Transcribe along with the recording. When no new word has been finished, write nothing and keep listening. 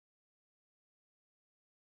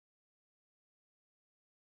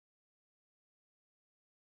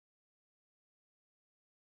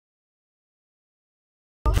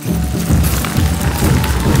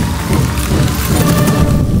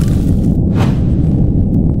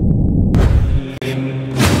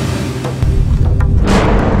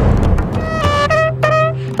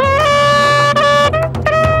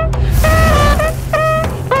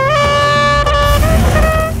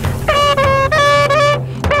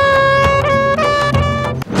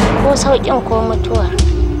Sauƙin ko mutuwa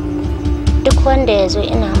duk wanda ya zo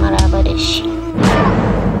ina maraba da shi.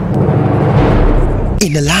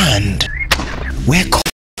 In a land where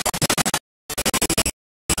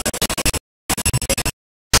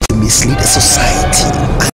to mislead a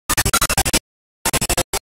society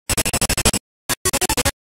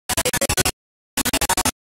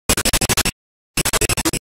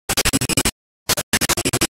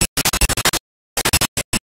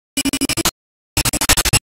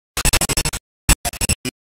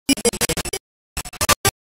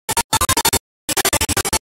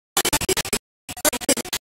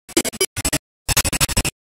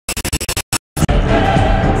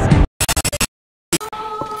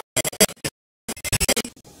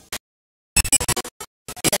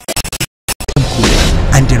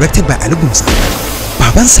directed by AL-RAHUZ,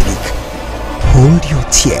 Baban Sadiq. Hold your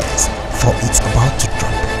tears, for it's about to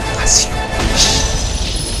drop as you wish.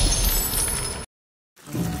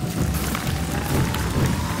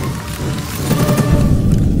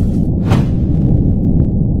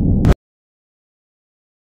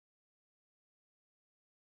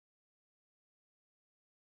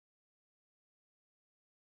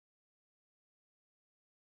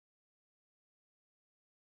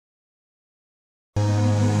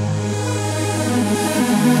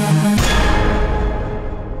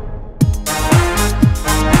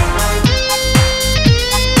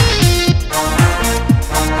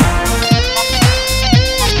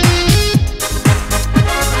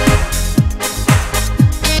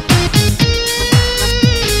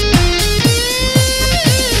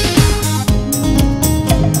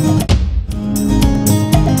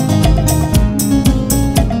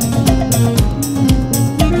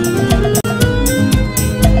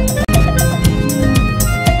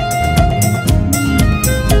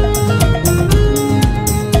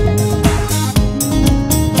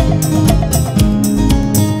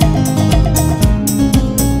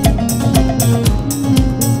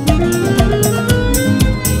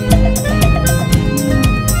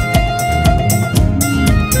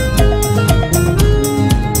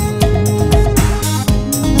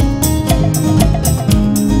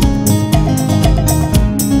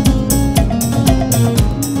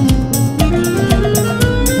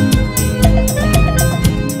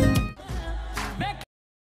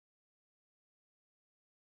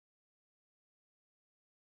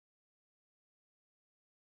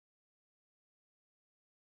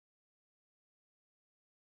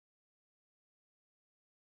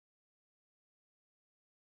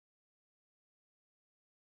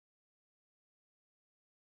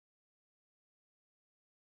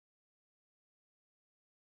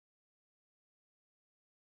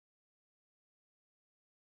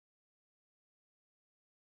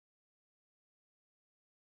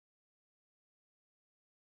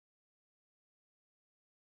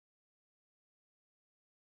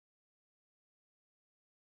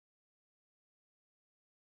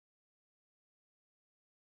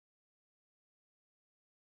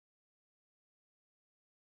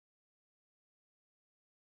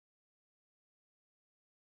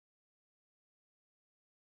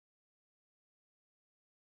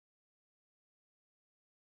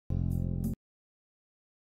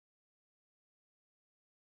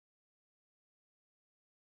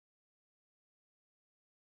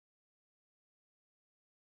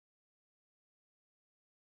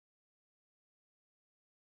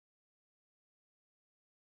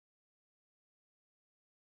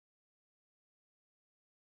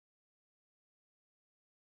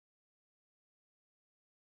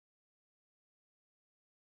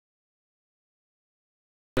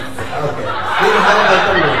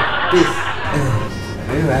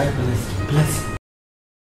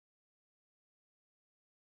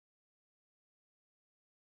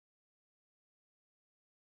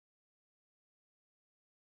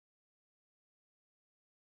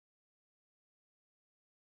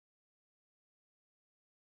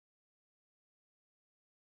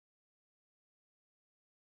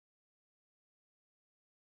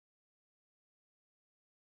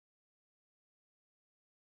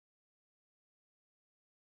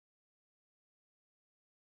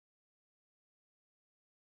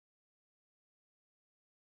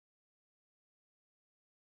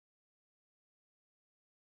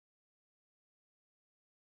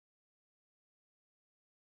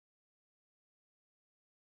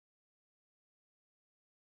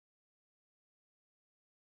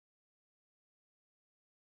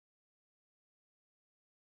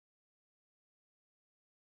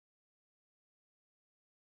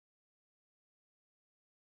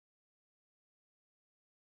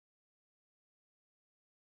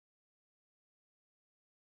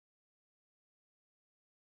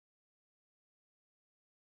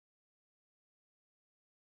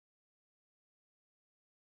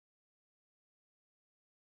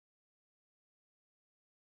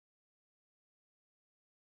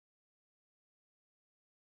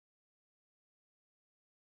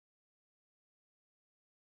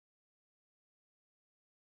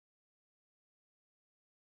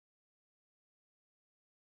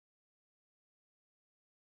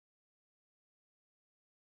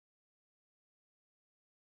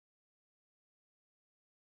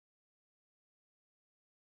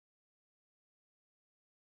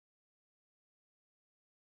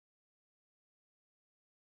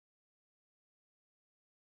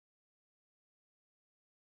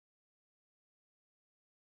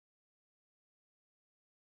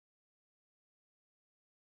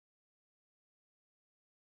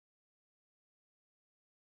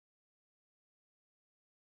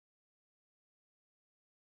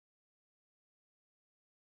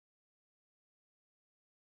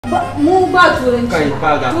 mu ba turanci. Kai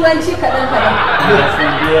baga. Turanci kaɗan.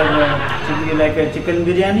 You like a chicken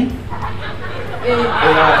biryani?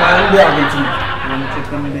 Kayan da abinci.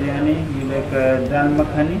 Chicken biryani. You like dal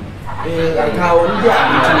makhani? Kawo da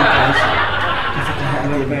abinci ne kai shi.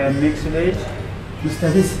 You like mixed veg?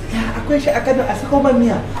 Mr. This, akwai shi aka da a sako ban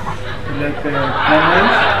miya. You like plain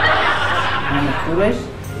rice? And two rice?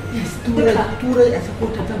 Yes, turai a sako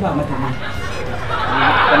ta taba mata ne.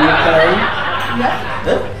 Paneer fry?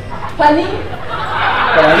 Paneer?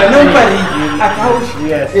 Kanan fari a kawo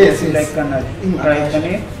shi. Yes, like paneer. Fry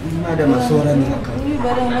paneer? Ina da masoran ne aka. Ni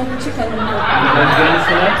bari wani chicken ne. Green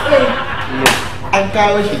salad? Yes. An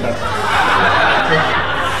kawo shi ba.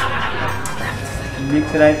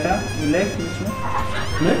 Mixed raita? You like which one?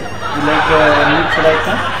 Ne? You like mixed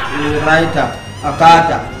raita? Raita, a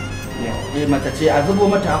kata. Mata ce a zubo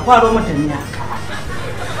mata a kwaro mata miya.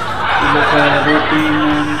 You like roti?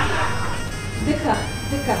 Duka.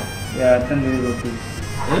 Yeah, tandoori roti. You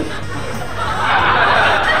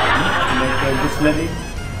like bisladi?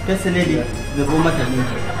 Bisladi, zubo mata miya.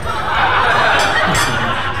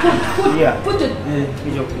 Put it.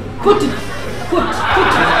 It's okay. Put it.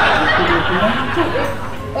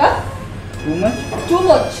 Too much? Too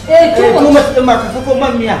much. Too much din ma ka sako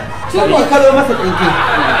man miya. Too much. Ka karo masa tsinke.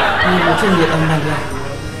 Mutum ne dan maza.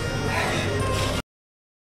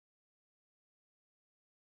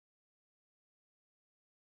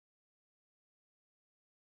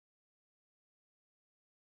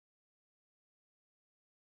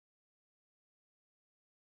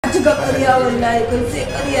 Cika ƙarya wallahi kun sai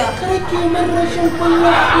ƙarya. Kar ki min rashin kunya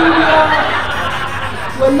a Indiya.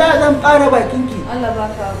 Wallahi zan fara bakinki. Allah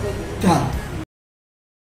baka hakuri. Ta.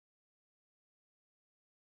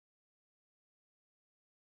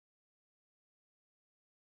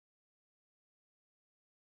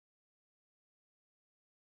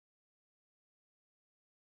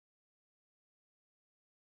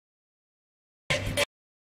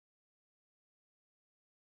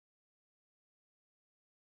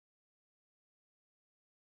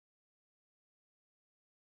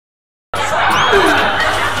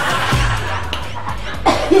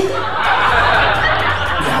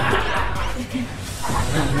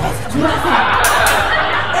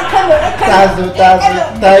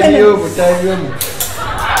 Ta biyo mu.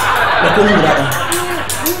 Da kun lura ɗan.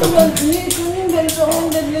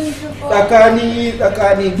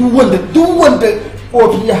 Tsakani duk wanda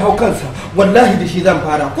kofi ya hau kansa wallahi da shi zan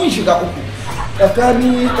fara kun shiga uku.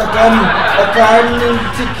 Tsakanin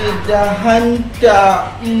ciki da hanta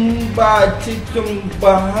ba cikin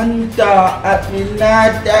ba hanta a ina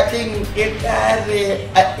daɗin ƙetare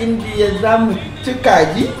a indiya za mu ci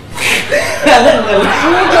kaji?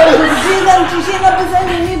 Shi na fi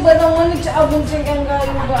sani ni ba don wani ci abincin yan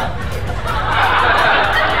gayu ba.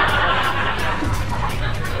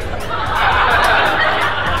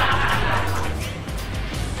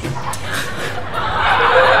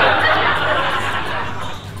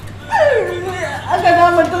 Aka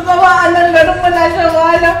dama ta zama a nan garin muna shan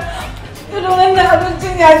wahala. Irin wannan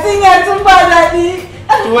abincin yatsun ba daɗi.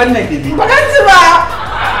 Wannan ke ji. Ba kan ci ba.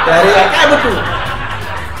 Tare ya ka mutu.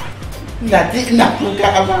 Ina kuka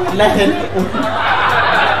amma wallahi na kuka.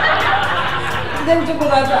 Zan ci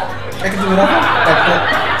gurasa. Aka ci gurasa?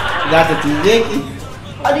 Za ta tije ki.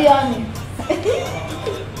 Ƙarya ne.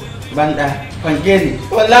 Banda, fanke ne.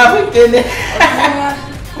 Wallahi fanke ne.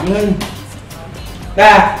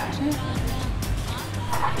 Da.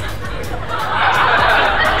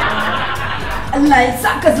 Allah ya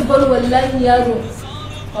saka zubar wallahi yaro.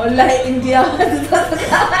 Wallahi indiya wata tsaka.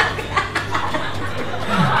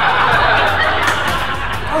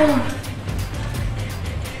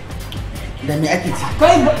 Da me ake ci?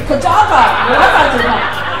 Kai ka ci haka, ba wata ce ba.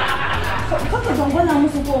 Kaka zangwana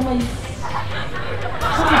musu komai.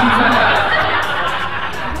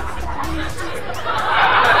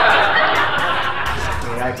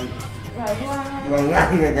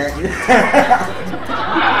 Wallahi ga daɗi.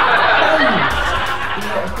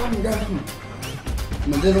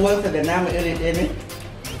 Mutum ruwansa da nama iri ɗaya ne?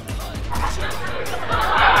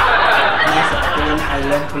 Nasa akwai wani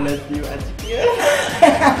allon plus biyu a ciki.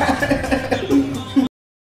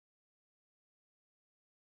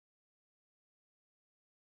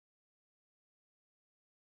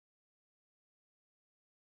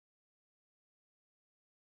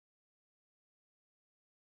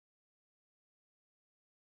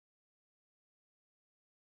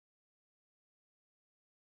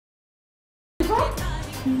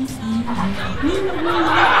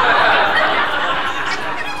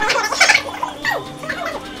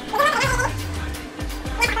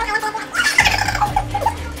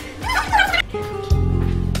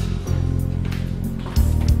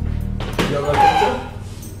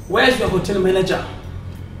 Where's your hotel manager?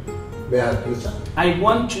 May I help you, sir? I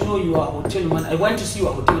want to know your hotel man. I want to see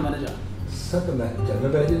your hotel manager. Sir, the general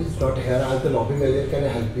manager is not here. I'm the lobby manager. Can I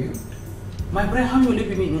help you? My friend, how you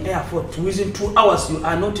leave me in airport within 2 hours? You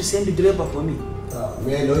are not to send the driver for me.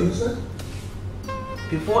 May I know you, sir?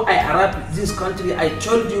 Before I arrived in this country, I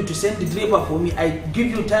told you to send the driver for me. I give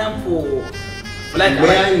you time for flight.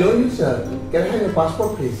 May I know you, sir? Can I have your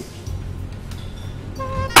passport, please?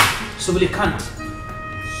 Subli can't.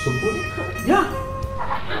 Subuli Khan? Yeah.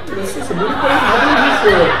 Mr. Subuli Khan is having his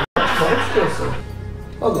forest, sir.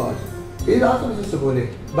 Oh God. He's also Mr. Subuli.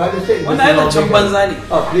 By mistake. When I was Chambanzani.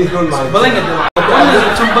 Oh, please don't mind.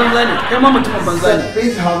 Sir,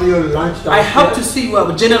 please have your lunch. I have to see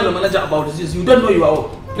your general manager about this. You don't know you are all.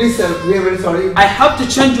 Please, sir, we are very sorry. I have to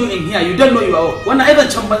change you in here. You don't know you are all. When I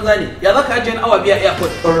was Chambanzani, ya zaka ajiye awa biya airport.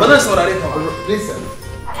 Ba zan saurare ka ba. Please, sir.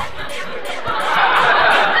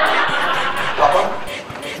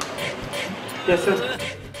 Yes, sir.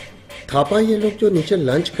 Thapa ये लोग जो नीचे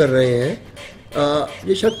लंच कर रहे हैं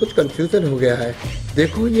ये शायद कुछ कंफ्यूजन हो गया है।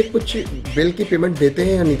 देखो ये कुछ बिल की पेमेंट देते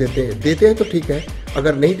हैं या नहीं देते हैं। देते हैं तो ठीक है,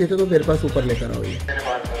 अगर नहीं देते तो मेरे पास ऊपर लेकर आओ। ये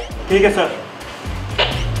ठीक है sir.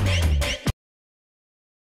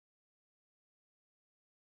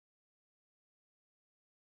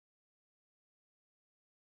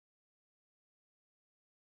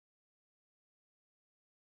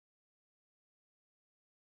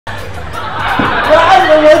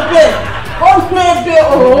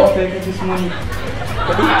 Take this money.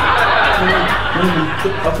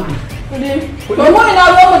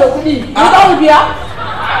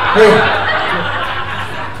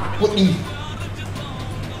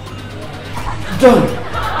 John,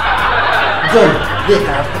 they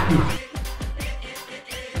have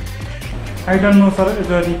I don't know, sir.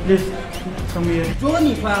 Johnny, please come here.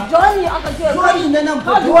 Johnny fa. Johnny aka ce. Johnny na nan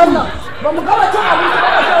fa. Wannan. Ba mu gama cin abinci ba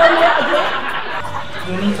ka wani ya aje.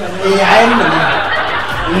 Johnny, sir. yayan mu ne.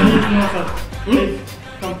 No, sir. Please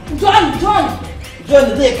come. John. John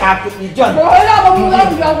zai ka kuɗi John. Ba wai ba mu za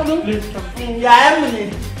mu biya kuɗi. Please come. Yayan mu ne.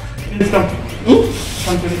 Please come.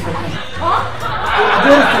 Come, please come.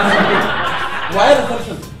 Waye da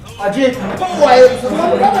sarkin? Aje ko waye da sarkin? Ba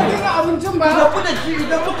mu gama cin abincin ba. Ku da shi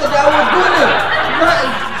idan muka dawo dole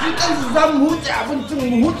shi kansu za mu huce abincin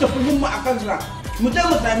mu huce kuɗin mu a kansa. Mu je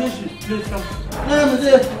mu same shi. Please come. Na mu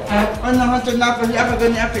je wannan hancin naka ne aka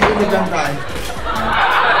gani aka yi da jan kai.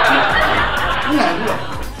 Ina zuwa.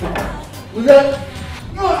 Mu je.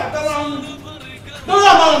 Yo a kaman.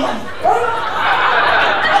 Dole mama.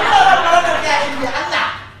 Allah baraka ya inda Allah.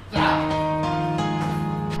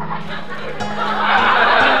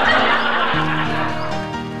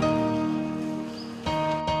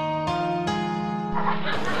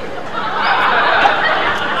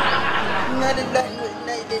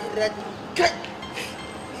 Kai!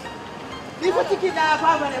 Ni fa ciki na ya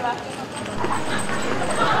fama ne ba.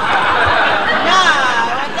 Na,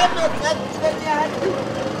 wannan mai tsatsi ya haɗu.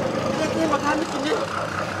 Ka taimaka miki ne.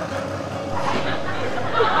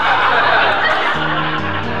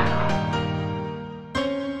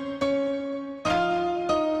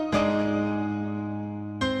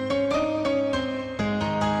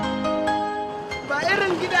 Ba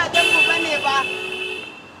irin gidajenmu ba ne ba.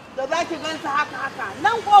 Da za ki gansa haka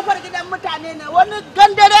nan kofar gidan mutane ne wani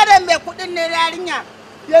gandare mai kudin ne yarinya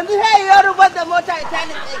yanzu sai ya rubar da mota ita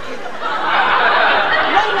ne tsaki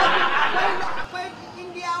nan akwai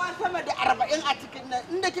indiyawa sama da 40 a cikin nan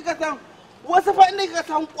inda kika san wasu fa inda kika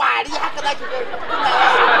san kwari haka za ki ga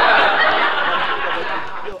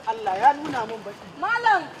yo Allah ya nuna mun baki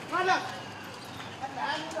malam Allah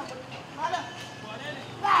ya nuna mun malam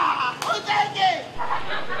ko take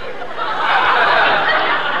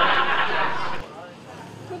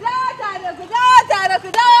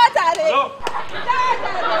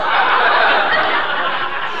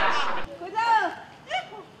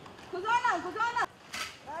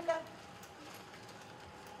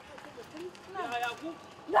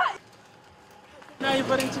Na yi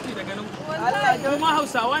farin ciki da ganin ku. Mu ma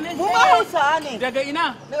Hausawa ne? Mu ma Hausawa ne. Daga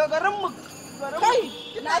ina? Daga garin mu. Kai,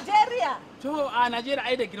 Najeriya. To a Najeriya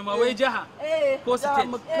ai da girma wai jiha ko state.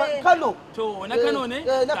 Kano. To na Kano ne?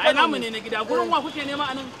 Ai namu ne na gida. Gurin wa kuke nema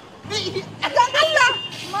anan? Akan Allah.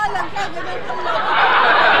 Malam ka ga dan Allah.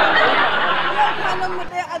 Yau kwanan mu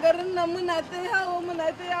dai a garin nan muna ta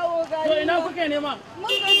yawo ga. To ina kuke nema?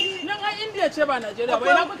 Mun gaji. Nan ai India ce ba Najeriya ba.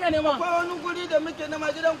 Ina kuke nema? Akwai wani guri da muke nema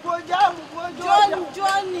gidan ko jamu ko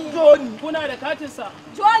Johnny. Kuna da katin sa?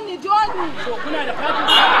 Johnny. To kuna da katin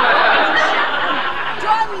sa?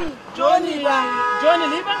 Johnny ba. Johnny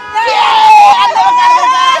ne ba?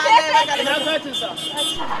 Ina katin sa?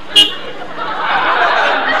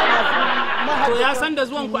 To ya san da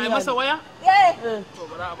zuwan ku ai masa waya? To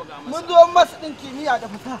bara a buga masa. Mun zo masa din kimiyya da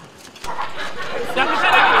fasaha. Da ka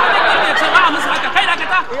kada ka nan inda ce ba a musu haka. Kai da ka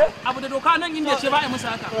ta. Abu da doka nan inda ce ba a musu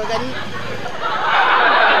haka. To gani.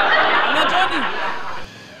 Allah Joni.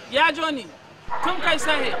 Ya Joni. Tun kai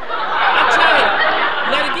sahe. Achahe.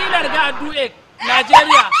 Largi larga du'e.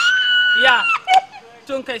 Nigeria. Ya.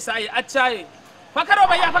 Tun kai sahe. Achahe. Fakaro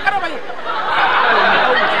bai.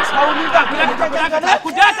 Sauni da ku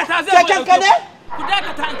dakata zai zo. Ku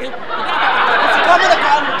dakata an kai ku. Ka mana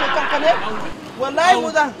kayan mu kanka ne? Wallahi mu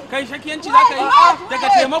zan. Kai shakiyanci zaka yi daga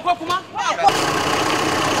taimako kuma?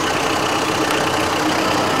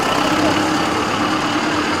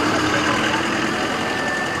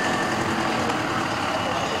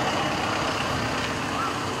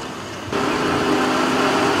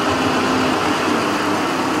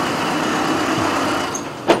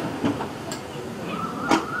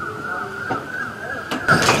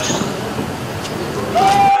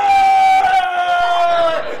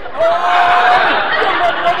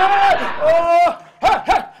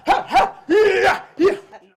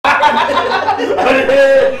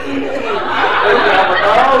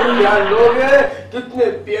 कितने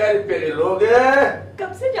प्यारे प्यारे लोग हैं।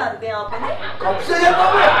 कब से जानते हैं आप इन्हें? कब से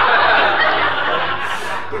जानते हैं?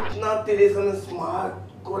 कितना तेरे सामने स्मार्ट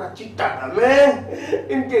कोरा चिट्टा था मैं।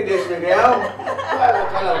 इनके देश में गया हूँ।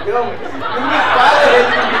 काला हो गया हूँ। इनके काले हैं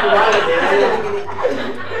लेकिन दिलवाले हैं।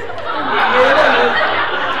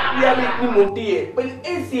 ये अभी इतनी मोटी है पर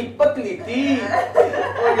ऐसी पतली थी।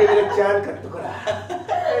 और ये मेरे चांद का टुकड़ा है।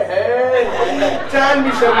 चांद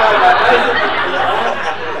भी शर्मा जाता है।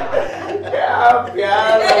 क्या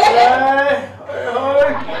प्यार लग रहा है।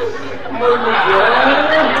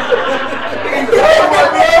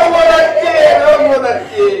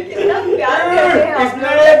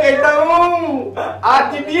 इसलिए कहता हूँ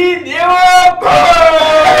आज भी देवो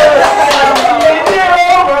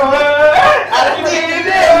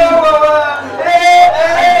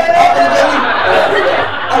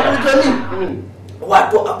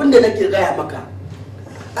wato abin da nake gaya maka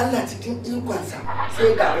Allah cikin ikonsa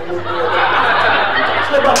sai ga mun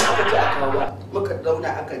sai ba mu aka ci a kawo muka zauna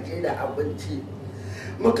aka je da abinci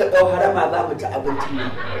muka dau harama za mu ci abinci ne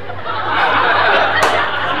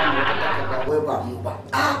wai ba mu ba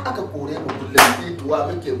aka kore mu kullum fituwa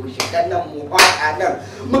muke mu shiga nan mu faɗa nan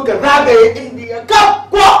muka zagaye indiya kaf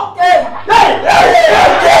ko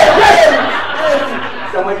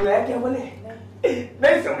समझ में आया क्या बोले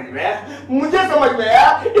नहीं समझ में आया मुझे समझ में आया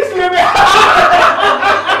इसलिए मैं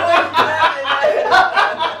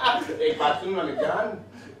एक बात सुनो ना जान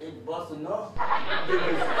एक बात सुनो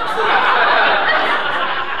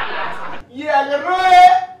ये अगर रोए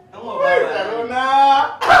रोना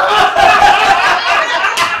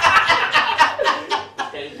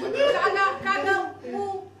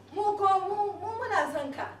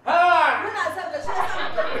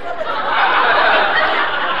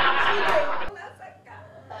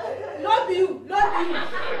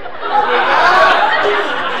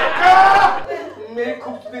मेरी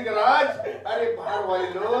खूबसूरती का राज अरे बाहर वाले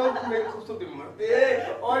लोग मेरी खूबसूरती मरते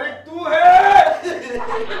और एक तू है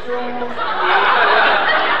जो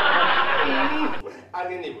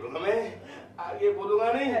आगे नहीं बोलूंगा मैं आगे बोलूंगा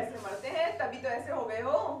नहीं ऐसे मरते हैं तभी तो ऐसे हो गए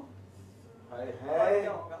हो हाय हाय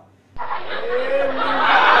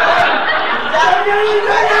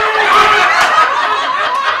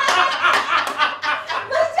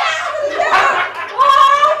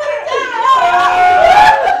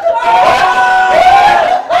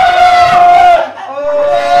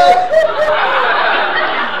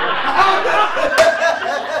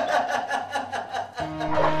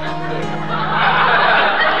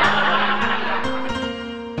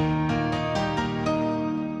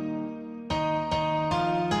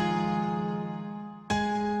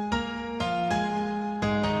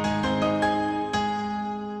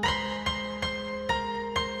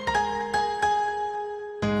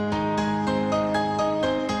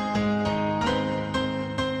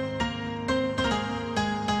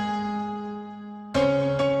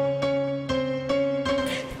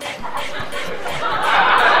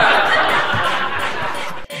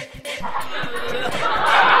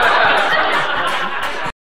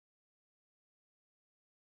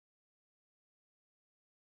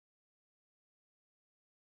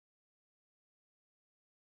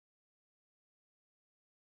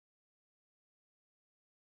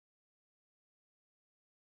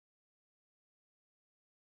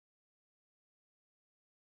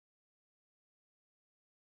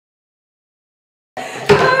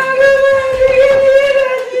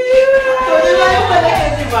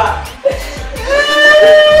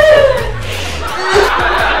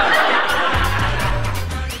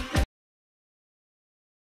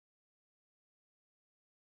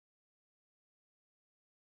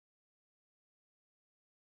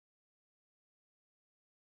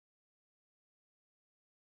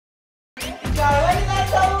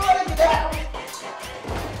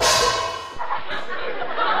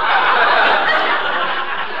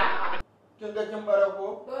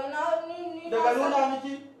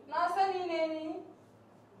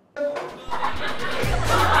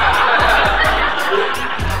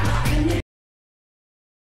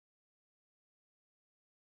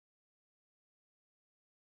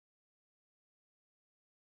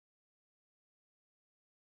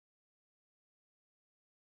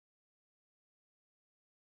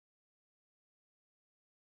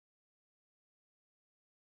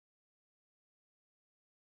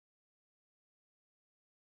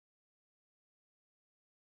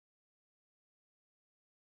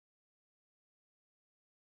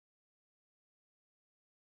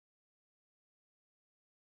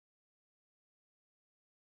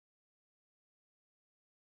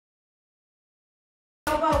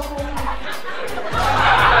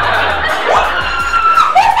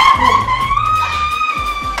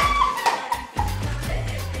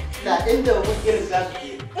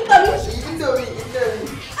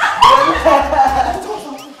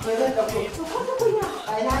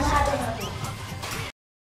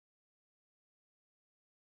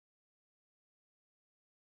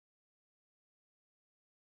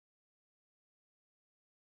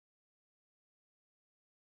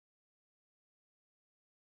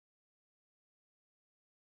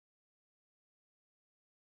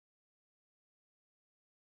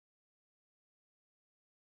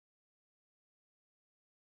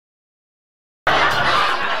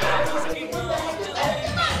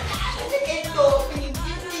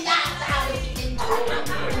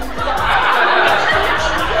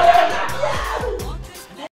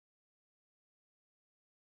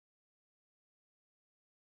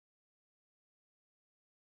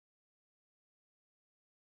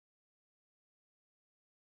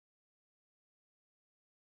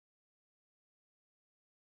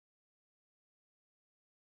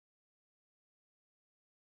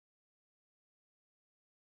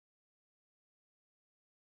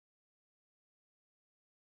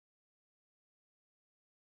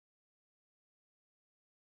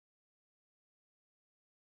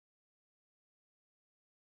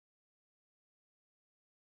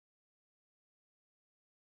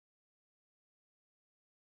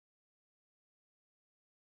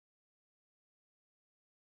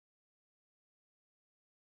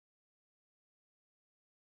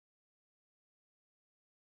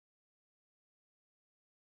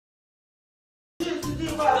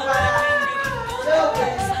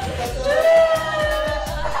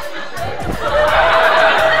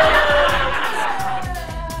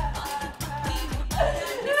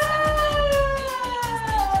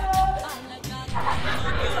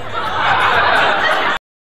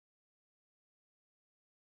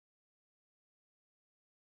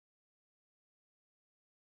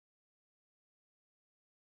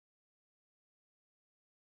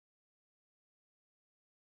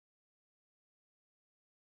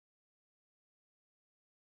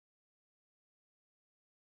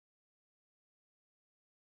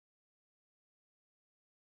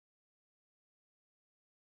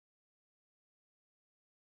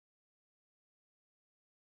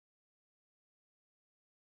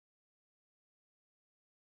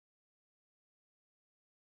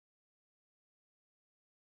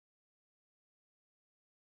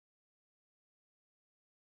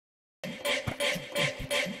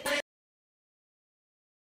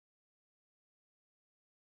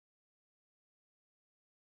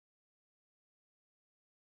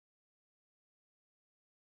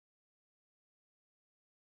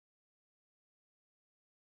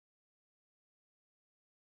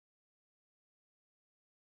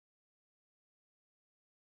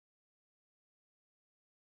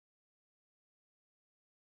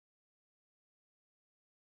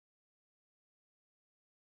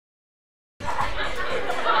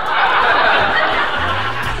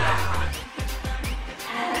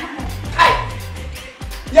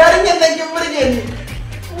Yarinyar nan kin burge ni.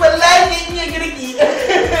 Wallahi kin iya girki.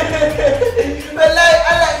 Wallahi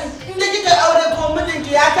Allah inda kika aure ko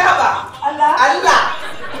mijinki ya taba. Allah. Allah.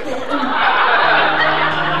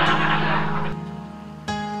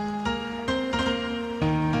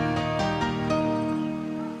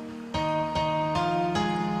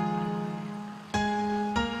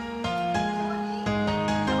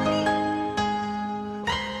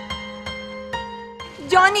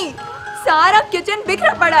 Johnny, सारा किचन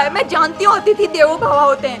बिखरा पड़ा है। मैं जानती हूँ अतिथि देवो भव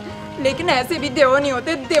होते हैं, लेकिन ऐसे भी देवो नहीं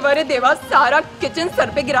होते। देवरे देवा सारा किचन सर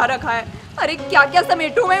पे गिरा रखा है। अरे क्या क्या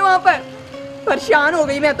समेटूं मैं वहाँ पर। परेशान हो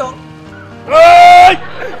गई मैं तो।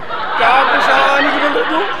 क्या परेशान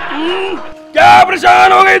तू? क्या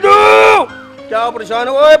परेशान हो गई तू? क्या परेशान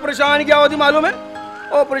हो? ओए परेशान क्या होती मालूम है?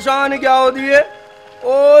 ओ परेशान क्या होती है?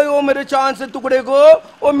 ओए वो मेरे चांद से टुकड़े को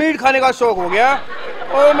वो मीट खाने का शौक हो गया।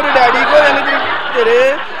 ओ मेरे डैडी को यानी तेरे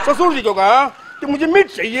ससुर जी को कहा कि मुझे मीट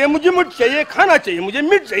चाहिए, खाना चाहिए, मुझे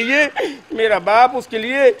मीट चाहिए। मेरा बाप उसके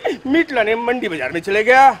लिए मीट लाने मंडी बाजार में चले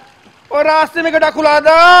गया और रास्ते में गड्ढा खुला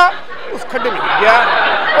था, उस खड्डे में गिर गया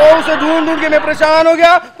और उसे ढूंढ ढूंढ के मैं परेशान हो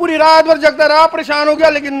गया, पूरी रात भर जगता रहा, परेशान हो गया,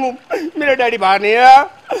 लेकिन मेरे डैडी बाहर नहीं आया।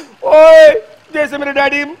 ओए जैसे मेरे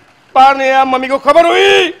डैडी बाहर नहीं आया, मम्मी को खबर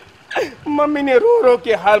हुई, मम्मी ने रो रो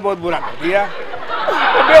के हाल बहुत बुरा कर दिया।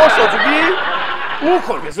 और बेहोश हो चुकी, मुंह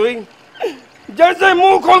खोल के सोई। जैसे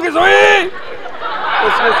मुंह खोल के सोई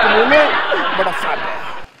उसके मुंह में बड़ा सांप है।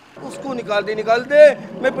 उसको निकालते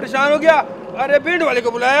मैं परेशान हो गया। अरे बींड वाले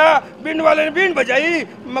को बुलाया, बींड वाले ने बींड बजाई,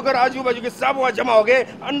 मगर आजू बाजू के सांप वहां जमा हो गए,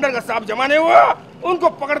 अंदर का सांप जमा नहीं हुआ। उनको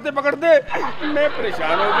पकड़ते मैं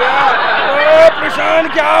परेशान हो गया। ओ परेशान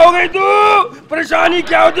क्या हो गई तू? परेशानी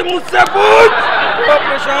क्या होती मुझसे पूछ। ओ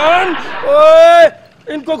परेशान,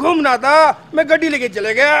 ओए इनको घूमना था, मैं गड्डी लेके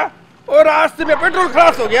चले गया और रास्ते में पेट्रोल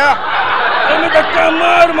खलास हो गया और मैं धक्का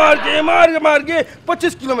मार के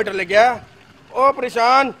 25 किलोमीटर ले गया। ओ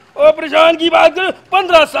परेशान की बात कर,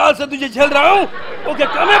 15 साल से तुझे झेल रहा हूँ। ओ क्या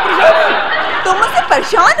कम है परेशान? तुम मुझसे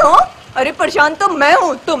परेशान हो? अरे परेशान तो मैं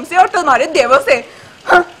हूँ तुमसे और तुम्हारे देवर से।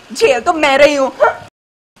 हाँ, झेल तो मैं रही हूँ।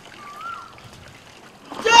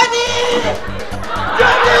 जोनी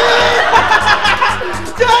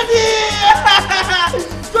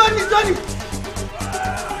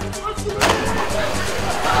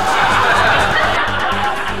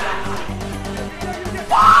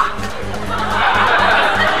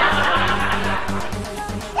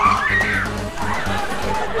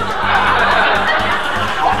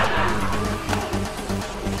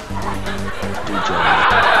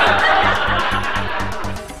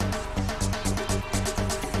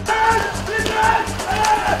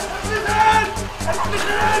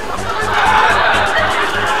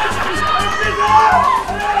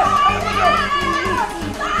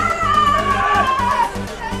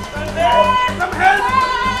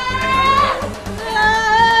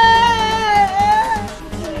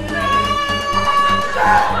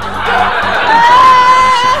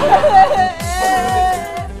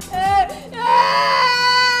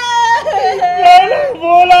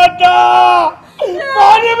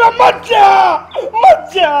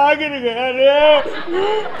मत जा गिर गया रे।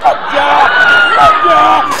 मत जा।